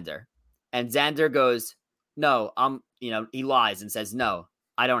to Xander and Xander goes, no, he lies and says, no,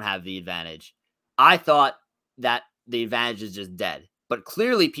 I don't have the advantage. I thought that the advantage is just dead. But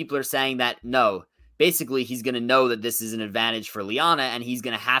clearly people are saying that no, basically he's going to know that this is an advantage for Liana and he's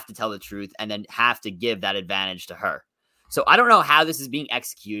going to have to tell the truth and then have to give that advantage to her. So I don't know how this is being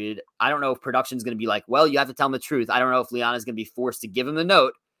executed. I don't know if production's going to be like, well, you have to tell him the truth. I don't know if Liana's going to be forced to give him the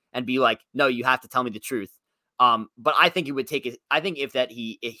note and be like, no, you have to tell me the truth. But I think it would take it. I think if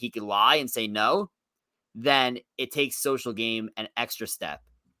he could lie and say no, then it takes social game an extra step,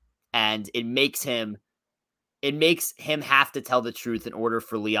 and it makes him have to tell the truth in order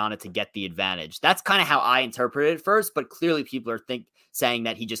for Liana to get the advantage. That's kind of how I interpreted it first, but clearly people are saying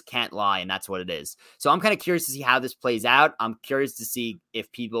that he just can't lie, and that's what it is. So I'm kind of curious to see how this plays out. I'm curious to see if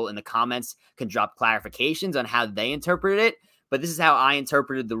people in the comments can drop clarifications on how they interpreted it, but this is how I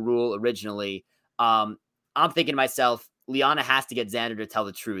interpreted the rule originally. I'm thinking to myself, Liana has to get Xander to tell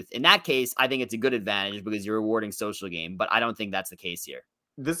the truth. In that case, I think it's a good advantage because you're rewarding social game, but I don't think that's the case here.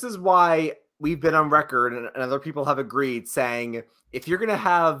 This is why we've been on record and other people have agreed saying, if you're going to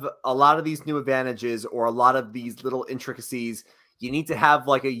have a lot of these new advantages or a lot of these little intricacies, you need to have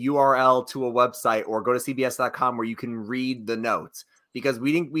like a URL to a website or go to cbs.com where you can read the notes, because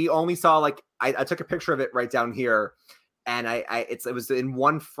we only saw like, I took a picture of it right down here and it was in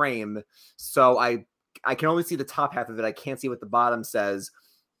one frame. So I can only see the top half of it. I can't see what the bottom says.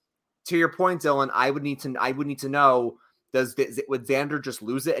 To your point, Dylan, I would need to know, would Xander just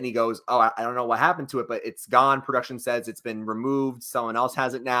lose it? And he goes, oh, I don't know what happened to it, but it's gone. Production says it's been removed. Someone else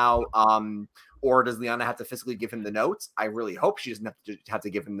has it now. Or does Liana have to physically give him the notes? I really hope she doesn't have to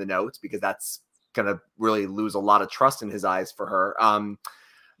give him the notes, because that's going to really lose a lot of trust in his eyes for her.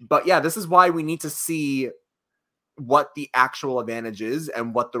 But yeah, this is why we need to see what the actual advantage is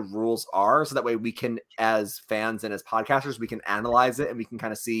and what the rules are, so that way we can, as fans and as podcasters, we can analyze it and we can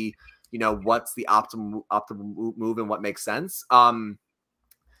kind of see, what's the optimal move and what makes sense. But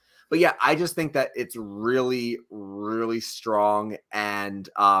yeah, I just think that it's really, really strong. And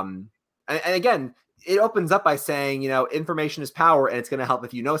again, it opens up by saying, information is power and it's going to help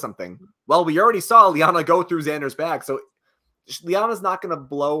if you know something. Well, we already saw Liana go through Xander's bag. So Liana's not going to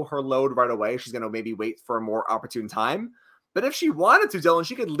blow her load right away. She's going to maybe wait for a more opportune time. But if she wanted to, Dylan,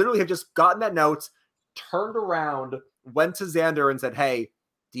 she could literally have just gotten that note, turned around, went to Xander and said, hey,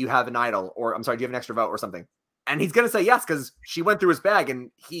 do you have an idol? Or I'm sorry, do you have an extra vote or something? And he's going to say yes, because she went through his bag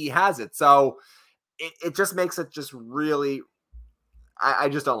and he has it. So it just makes it just really, I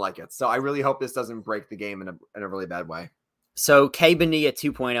just don't like it. So I really hope this doesn't break the game in a really bad way. So K Benia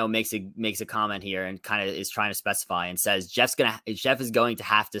 2.0 makes a comment here and kind of is trying to specify and says Jeff is going to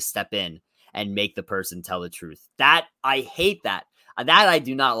have to step in and make the person tell the truth. That I hate that. That I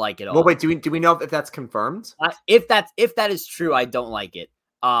do not like at all. Well, wait, do we know if that's confirmed? If that is true, I don't like it.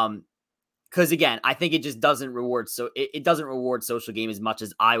 Because again, I think it just doesn't reward. So it doesn't reward social game as much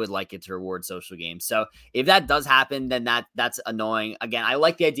as I would like it to reward social game. So if that does happen, then that's annoying. Again, I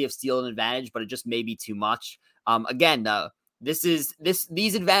like the idea of stealing an advantage, but it just may be too much. Again, though.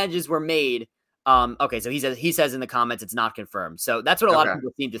 These advantages were made. Okay, so he says in the comments it's not confirmed. So that's what a lot of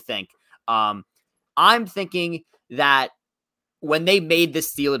people seem to think. I'm thinking that when they made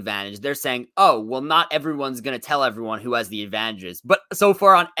this steal advantage, they're saying, oh, well, not everyone's going to tell everyone who has the advantages. But so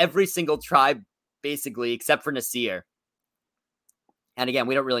far on every single tribe, basically, except for Naseer. And again,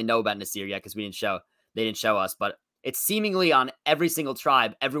 we don't really know about Naseer yet because they didn't show us, but it's seemingly on every single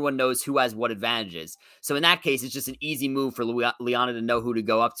tribe, everyone knows who has what advantages. So in that case, it's just an easy move for Liana to know who to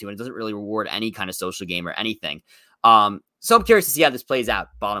go up to, and it doesn't really reward any kind of social game or anything. So I'm curious to see how this plays out,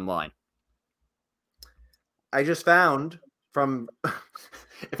 bottom line. I just found from,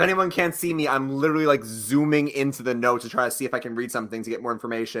 if anyone can't see me, I'm literally like zooming into the notes to try to see if I can read something to get more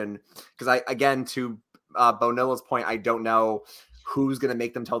information. Because again, to Bonilla's point, I don't know who's going to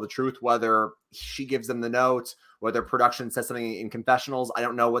make them tell the truth, whether she gives them the note, whether production says something in confessionals. I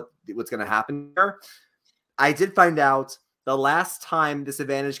don't know what's going to happen here. I did find out the last time this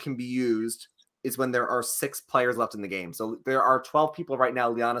advantage can be used is when there are 6 players left in the game. So there are 12 people right now.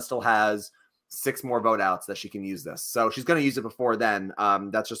 Liana still has 6 more vote outs that she can use this. So she's going to use it before then.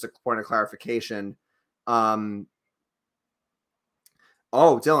 That's just a point of clarification. Oh,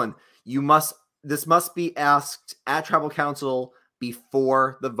 Dylan, this must be asked at Tribal Council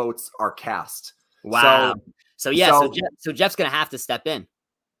before the votes are cast. Wow. So Jeff's going to have to step in.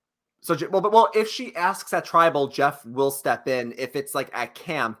 Well, if she asks at tribal, Jeff will step in. If it's like at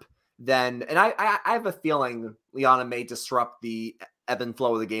camp, then, and I have a feeling Liana may disrupt the ebb and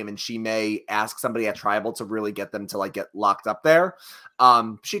flow of the game, and she may ask somebody at tribal to really get them to like get locked up there.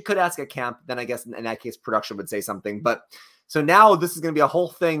 She could ask at camp, then I guess in that case production would say something. But so now this is going to be a whole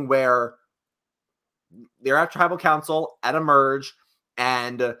thing where they're at tribal council at a merge,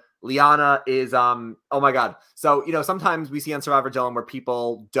 and Liana is oh my god. So sometimes we see on Survivor Dylan where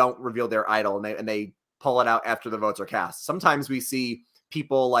people don't reveal their idol and they pull it out after the votes are cast. Sometimes we see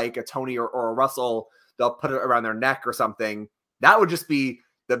people like a Tony or a Russell, they'll put it around their neck or something. That would just be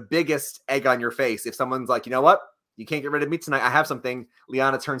the biggest egg on your face if someone's like, you know what, you can't get rid of me tonight, I have something.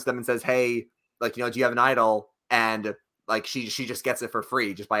 Liana turns to them and says, hey, like, do you have an idol? And like she just gets it for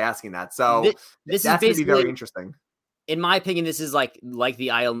free just by asking that. So this that's going to be very interesting. In my opinion, this is like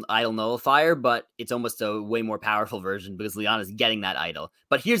the idol nullifier, but it's almost a way more powerful version because Liana's getting that idol.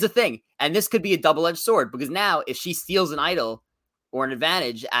 But here's the thing, and this could be a double-edged sword, because now if she steals an idol or an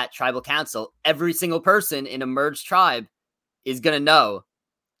advantage at tribal council, every single person in a merged tribe is going to know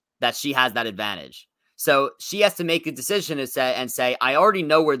that she has that advantage. So she has to make a decision and say, I already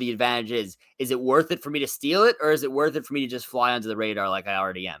know where the advantage is. Is it worth it for me to steal it, or is it worth it for me to just fly under the radar like I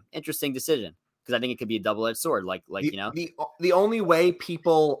already am? Interesting decision, because I think it could be a double-edged sword. The only way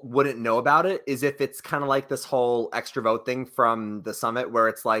people wouldn't know about it is if it's kind of like this whole extra vote thing from the summit, where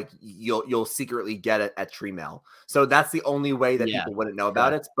it's like you'll secretly get it at Tree Mail. So that's the only way that people wouldn't know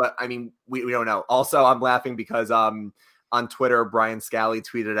about it. But I mean, we don't know. Also, I'm laughing because on Twitter, Brian Scally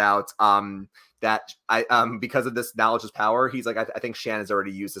tweeted out that because of this knowledge is power, he's like, I think Shannon's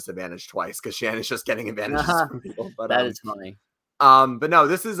already used this advantage twice because Shannon's just getting advantages from people. But that is funny. But no,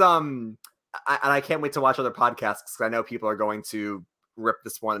 this is I can't wait to watch other podcasts because I know people are going to rip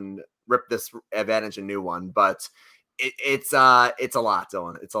this advantage a new one. But it's a lot,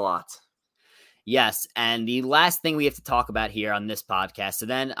 Dylan. It's a lot. Yes, and the last thing we have to talk about here on this podcast. So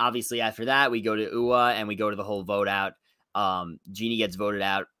then, obviously, after that, we go to UA and we go to the whole vote out. Jeannie gets voted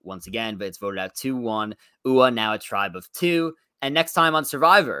out once again, but it's voted out 2-1. UA now a tribe of 2. And next time on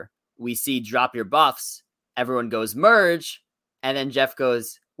Survivor, we see drop your buffs. Everyone goes merge, and then Jeff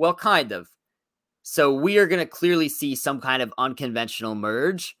goes, well, kind of. So we are going to clearly see some kind of unconventional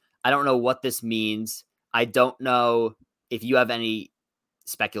merge. I don't know what this means. I don't know if you have any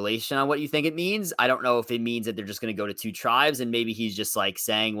speculation on what you think it means. I don't know if it means that they're just going to go to 2 tribes, and maybe he's just like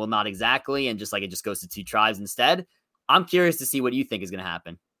saying, well, not exactly, and just like it just goes to 2 tribes instead. I'm curious to see what you think is going to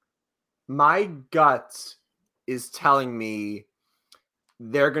happen. My gut is telling me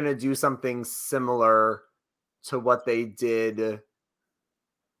they're going to do something similar to what they did.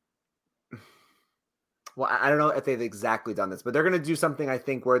 Well, I don't know if they've exactly done this, but they're going to do something, I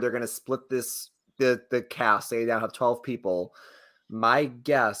think, where they're going to split the cast. They now have 12 people. My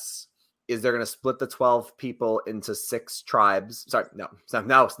guess is they're going to split the 12 people into 6 tribes. Sorry. 2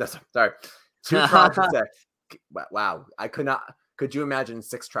 tribes of 6. Wow. I could not. Could you imagine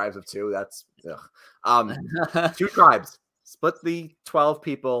 6 tribes of 2? That's 2 tribes. Split the 12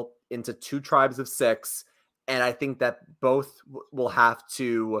 people into 2 tribes of 6. And I think that both will have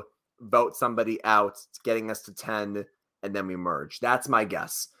to vote somebody out, getting us to 10, and then we merge. That's my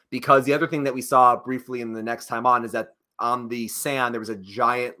guess. Because the other thing that we saw briefly in the next time on is that on the sand, there was a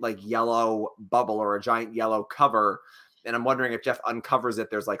giant like yellow bubble or a giant yellow cover. And I'm wondering if Jeff uncovers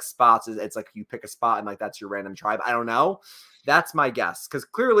it, there's like spots. It's like you pick a spot and like that's your random tribe. I don't know. That's my guess. Because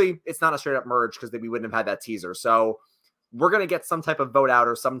clearly it's not a straight up merge because we wouldn't have had that teaser. So we're going to get some type of vote out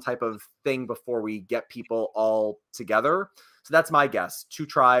or some type of thing before we get people all together. So that's my guess. 2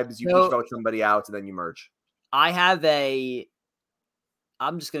 tribes, you each vote somebody out, and then you merge. I'm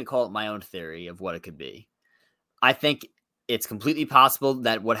just going to call it my own theory of what it could be. I think it's completely possible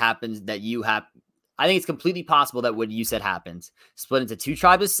that what happens that you have. I think it's completely possible that what you said happens. Split into 2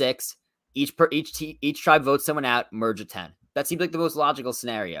 tribes of 6. Each tribe votes someone out. Merge at 10. That seems like the most logical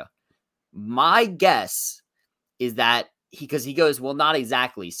scenario. My guess is that because he goes, well, not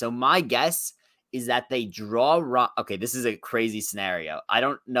exactly. So my guess is that they draw. Okay, this is a crazy scenario. I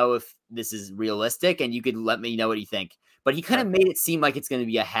don't know if this is realistic, and you could let me know what you think. But he kind of made it seem like it's going to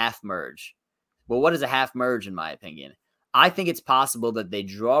be a half merge. Well, what is a half merge, in my opinion? I think it's possible that they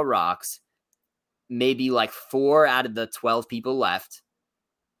draw rocks. Maybe like 4 out of the 12 people left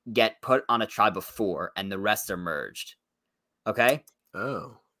get put on a tribe of 4, and the rest are merged. Okay.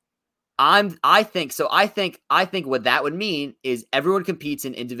 Oh. I think what that would mean is everyone competes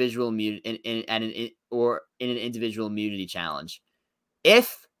in individual immunity in an individual immunity challenge.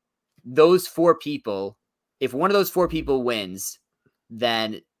 If one of those 4 people wins,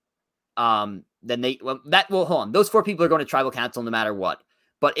 then hold on. Those 4 people are going to tribal council no matter what.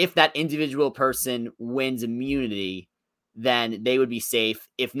 But if that individual person wins immunity, then they would be safe.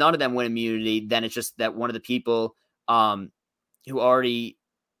 If none of them win immunity, then it's just that one of the people who already,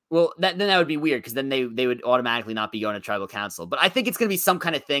 then that would be weird because then they would automatically not be going to tribal council. But I think it's going to be some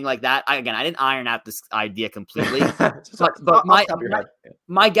kind of thing like that. I didn't iron out this idea completely, but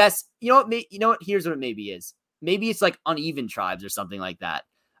my guess, you know what? Here's what it maybe is. Maybe it's like uneven tribes or something like that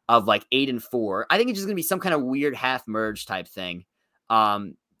of like 8 and 4. I think it's just going to be some kind of weird half merge type thing.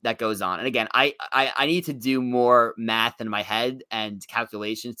 That goes on. And again, I need to do more math in my head and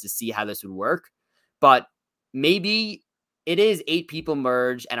calculations to see how this would work. But maybe it is 8 people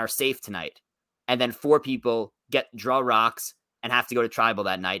merge and are safe tonight. And then 4 people draw rocks and have to go to tribal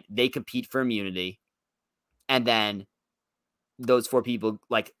that night. They compete for immunity. And then those 4 people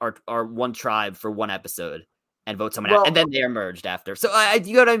like are one tribe for one episode and vote someone out. And then they are merged after. So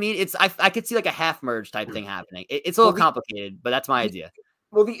you know what I mean? I could see like a half merge type thing happening. It's a little complicated, but that's my idea.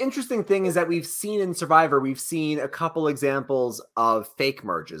 Well, the interesting thing is that we've seen in Survivor, we've seen a couple examples of fake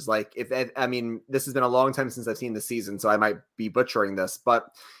merges. Like this has been a long time since I've seen the season, so I might be butchering this, but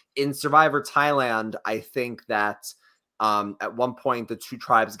in Survivor Thailand, I think that at one point the 2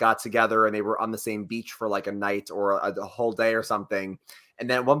 tribes got together and they were on the same beach for like a night or a whole day or something. And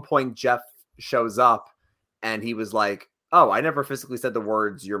then at one point Jeff shows up and he was like, "Oh, I never physically said the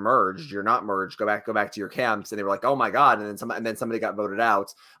words, you're merged, you're not merged, go back to your camps." And they were like, "Oh my God." And then somebody got voted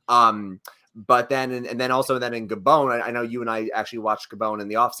out. But then, and then also in Gabon, I know you and I actually watched Gabon in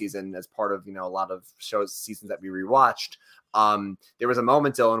the off season as part of, a lot of seasons that we rewatched. There was a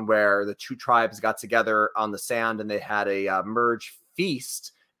moment, Dylan, where the 2 tribes got together on the sand and they had a merge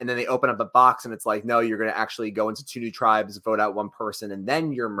feast. And then they open up the box and it's like, no, you're going to actually go into 2 new tribes, vote out one person, and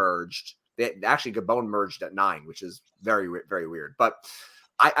then you're merged. Actually, Gabon merged at 9, which is very, very weird. But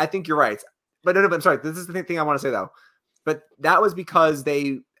I think you're right. But no, I'm sorry. This is the thing I want to say, though. But that was because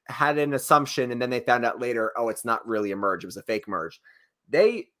they had an assumption, and then they found out later, oh, it's not really a merge. It was a fake merge.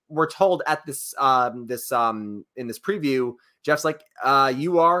 They were told at this in this preview, Jeff's like,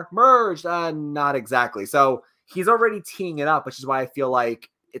 you are merged. Not exactly. So he's already teeing it up, which is why I feel like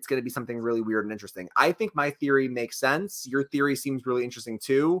it's going to be something really weird and interesting. I think my theory makes sense. Your theory seems really interesting,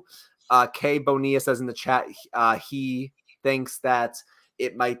 too. Kay Bonilla says in the chat, he thinks that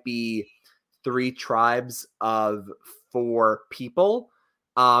it might be 3 tribes of 4 people.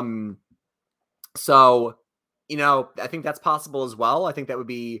 So, I think that's possible as well. I think that would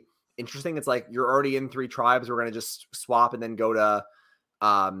be interesting. It's like you're already in 3 tribes. We're going to just swap and then go to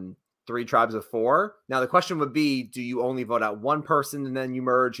 3 tribes of 4. Now, the question would be, do you only vote out one person and then you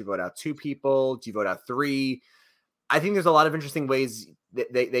merge? You vote out 2 people? Do you vote out 3? I think there's a lot of interesting ways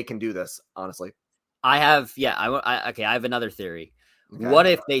they can do this, honestly. I have another theory. Okay. What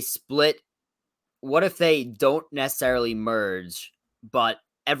if they split? What if they don't necessarily merge, but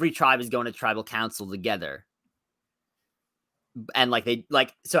every tribe is going to tribal council together? And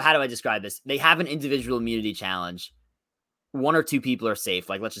so how do I describe this? They have an individual immunity challenge. 1 or 2 people are safe.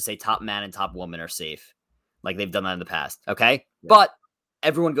 Like, let's just say top man and top woman are safe. Like they've done that in the past. Okay. Yeah. But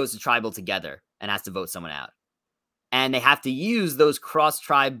everyone goes to tribal together and has to vote someone out. And they have to use those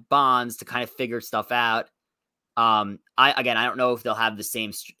cross-tribe bonds to kind of figure stuff out. I don't know if they'll have the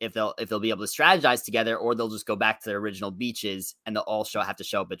same, if they'll be able to strategize together, or they'll just go back to their original beaches and they'll all have to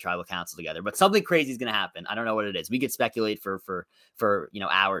show up at tribal council together. But something crazy is going to happen. I don't know what it is. We could speculate for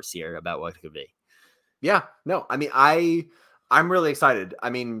hours here about what it could be. Yeah, no, I mean, I'm really excited. I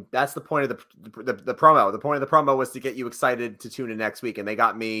mean, that's the point of the promo. The point of the promo was to get you excited to tune in next week. And they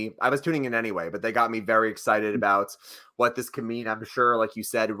got me, I was tuning in anyway, but they got me very excited about what this can mean. I'm sure, like you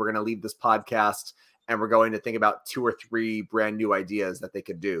said, we're going to leave this podcast and we're going to think about 2 or 3 brand new ideas that they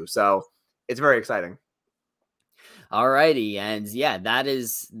could do. So it's very exciting. All righty. And yeah,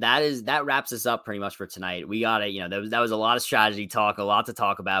 that wraps us up pretty much for tonight. We got it. That was a lot of strategy talk, a lot to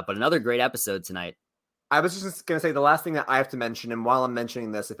talk about, but another great episode tonight. I was just going to say the last thing that I have to mention, and while I'm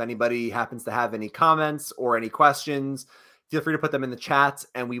mentioning this, if anybody happens to have any comments or any questions, feel free to put them in the chat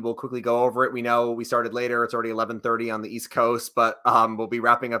and we will quickly go over it. We know we started later. It's already 11:30 on the East Coast, but we'll be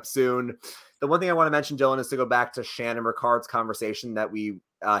wrapping up soon. The one thing I want to mention, Dylan, is to go back to Shan and Ricard's conversation that we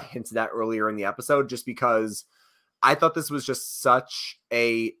hinted at earlier in the episode, just because I thought this was just such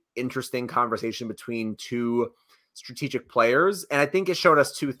a interesting conversation between 2 strategic players. And I think it showed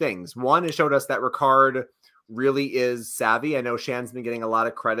us 2 things. One, it showed us that Ricard really is savvy. I know Shan's been getting a lot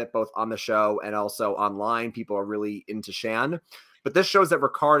of credit both on the show and also online. People are really into Shan. But this shows that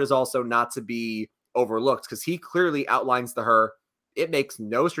Ricard is also not to be overlooked, because he clearly outlines to her, it makes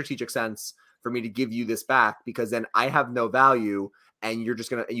no strategic sense for me to give you this back, because then I have no value and you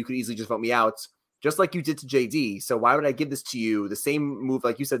could easily just vote me out, just like you did to JD. So why would I give this to you? The same move,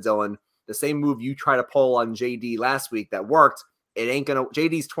 like you said, Dylan, the same move you try to pull on JD last week that worked. It ain't gonna.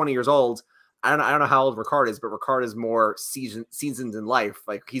 JD's 20 years old. I don't know how old Ricard is, but Ricard is more seasoned in life.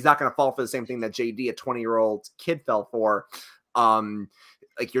 Like, he's not gonna fall for the same thing that JD, a 20-year-old kid, fell for.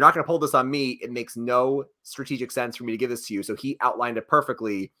 Like, you're not gonna pull this on me. It makes no strategic sense for me to give this to you. So he outlined it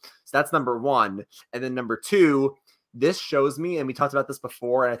perfectly. So that's number one. And then number two, this shows me, and we talked about this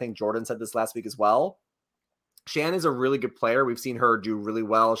before, and I think Jordan said this last week as well. Shan is a really good player. We've seen her do really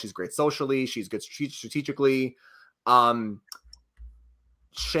well. She's great socially. She's good strategically. Shan,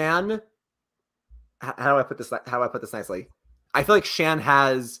 how do I put this nicely? I feel like Shan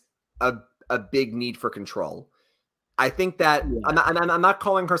has a big need for control. I think that I'm not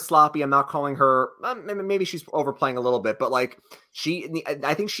calling her sloppy. I'm not calling her, maybe she's overplaying a little bit, but like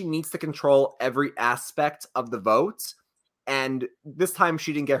I think she needs to control every aspect of the vote. And this time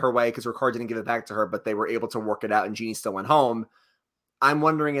she didn't get her way because Ricard didn't give it back to her, but they were able to work it out and Jeannie still went home. I'm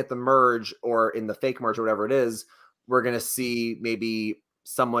wondering at the merge or in the fake merge or whatever it is, we're going to see maybe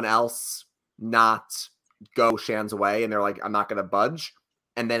someone else not go Shan's way. And they're like, I'm not going to budge.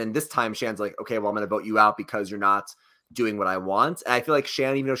 And then in this time, Shan's like, okay, well, I'm going to vote you out because you're not doing what I want. And I feel like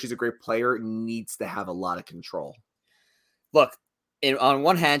Shan, even though she's a great player, needs to have a lot of control. Look, on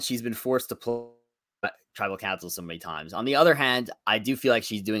one hand, she's been forced to play tribal council so many times. On the other hand, I do feel like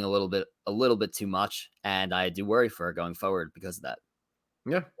she's doing a little bit too much, and I do worry for her going forward because of that.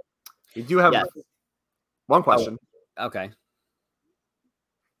 Yeah, you do have one question. Oh, okay,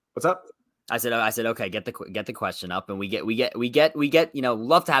 what's up? I said, okay, get the question up, and we get,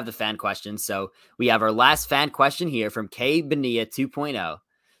 love to have the fan questions. So we have our last fan question here from K Benia 2.0.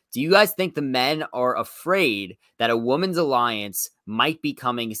 Do you guys think the men are afraid that a women's alliance might be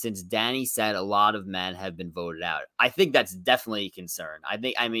coming since Danny said a lot of men have been voted out? I think that's definitely a concern.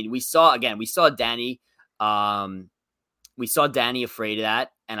 We saw Danny, afraid of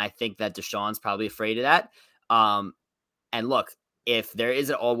that. And I think that Deshawn's probably afraid of that. And look, if there is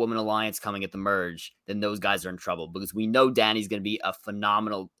an all-woman alliance coming at the merge, then those guys are in trouble because we know Danny's going to be a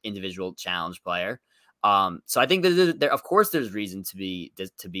phenomenal individual challenge player. So I think that of course there's reason to be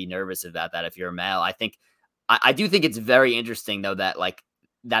nervous about that if you're a male. I do think it's very interesting though that like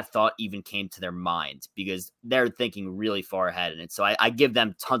that thought even came to their mind because they're thinking really far ahead in it. So I give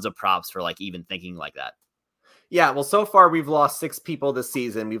them tons of props for like even thinking like that. Yeah, well, so far we've lost 6 people this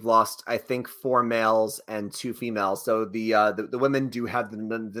season. We've lost, I think, 4 males and 2 females. So the women do have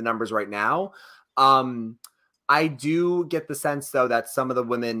the numbers right now. I do get the sense, though, that some of the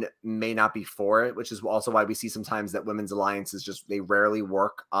women may not be for it, which is also why we see sometimes that women's alliances they rarely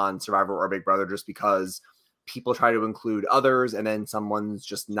work on Survivor or Big Brother just because people try to include others and then someone's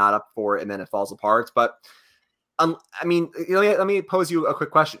just not up for it and then it falls apart. But let me pose you a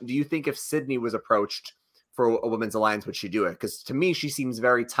quick question. Do you think if Sydney was approached for a women's alliance, would she do it? Because to me, she seems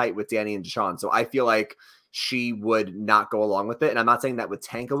very tight with Danny and Deshawn. So I feel like she would not go along with it. And I'm not saying that would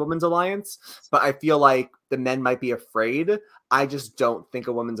tank a women's alliance, but I feel like the men might be afraid. I just don't think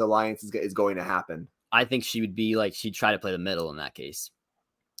a women's alliance is going to happen. I think she would be like, she'd try to play the middle in that case.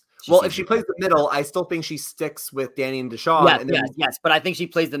 If she plays the middle, I still think she sticks with Danny and Deshawn. Yes. But I think she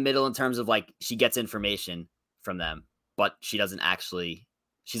plays the middle in terms of like, she gets information from them, but she doesn't actually,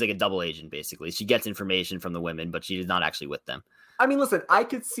 she's like a double agent, basically. She gets information from the women, but she is not actually with them. I mean, listen, I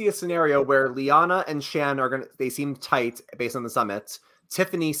could see a scenario where Liana and Shan they seem tight based on the summit.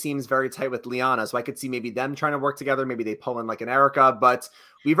 Tiffany seems very tight with Liana. So I could see maybe them trying to work together. Maybe they pull in like an Erica, but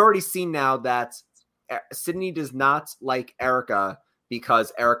we've already seen now that Sydney does not like Erica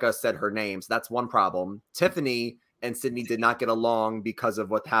because Erica said her name. So that's one problem. Tiffany and Sydney did not get along because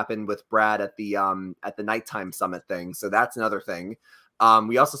of what happened with Brad at the nighttime summit thing. So that's another thing.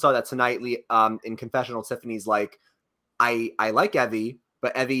 We also saw that tonight in confessional, Tiffany's like, I like Evie,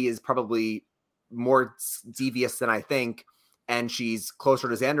 but Evie is probably more devious than I think, and she's closer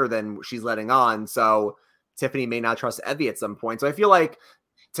to Xander than she's letting on. So Tiffany may not trust Evie at some point. So I feel like,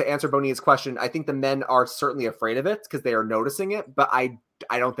 to answer Bonia's question, I think the men are certainly afraid of it because they are noticing it, but I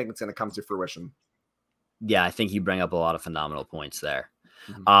don't think it's going to come to fruition. Yeah, I think you bring up a lot of phenomenal points there.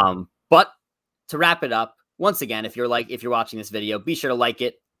 Mm-hmm. But to wrap it up, once again, if you're watching this video, be sure to like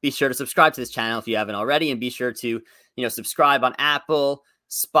it. Be sure to subscribe to this channel if you haven't already, and be sure to, subscribe on Apple,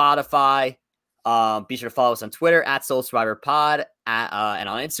 Spotify. Be sure to follow us on Twitter at Soul Survivor Pod, and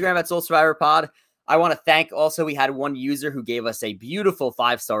on Instagram at Soul Survivor Pod. I want to thank also, we had one user who gave us a beautiful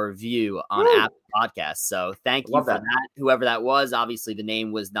 5-star review on Apple Podcasts. So thank you for that. Whoever that was, obviously the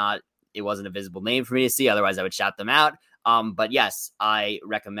name wasn't a visible name for me to see. Otherwise I would shout them out. But yes, I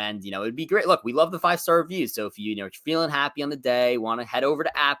recommend, it'd be great. Look, we love the 5-star reviews. So if you're feeling happy on the day, want to head over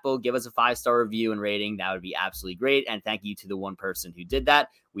to Apple, give us a 5-star review and rating. That would be absolutely great. And thank you to the one person who did that.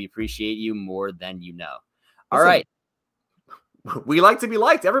 We appreciate you more than you know. All right. We like to be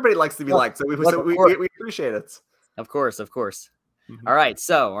liked. Everybody likes to be liked. So we appreciate it. Of course. Mm-hmm. All right.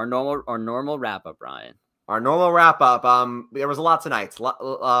 So our normal wrap up, Ryan. Our normal wrap up. There was a lot tonight.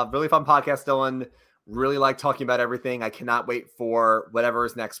 Really fun podcast, Dylan. Really like talking about everything. I cannot wait for whatever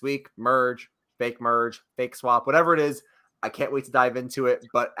is next week. Merge, fake swap, whatever it is. I can't wait to dive into it.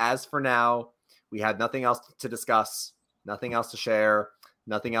 But as for now, we had nothing else to discuss, nothing else to share,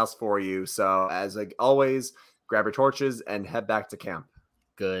 nothing else for you. So as always, grab your torches and head back to camp.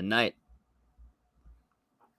 Good night.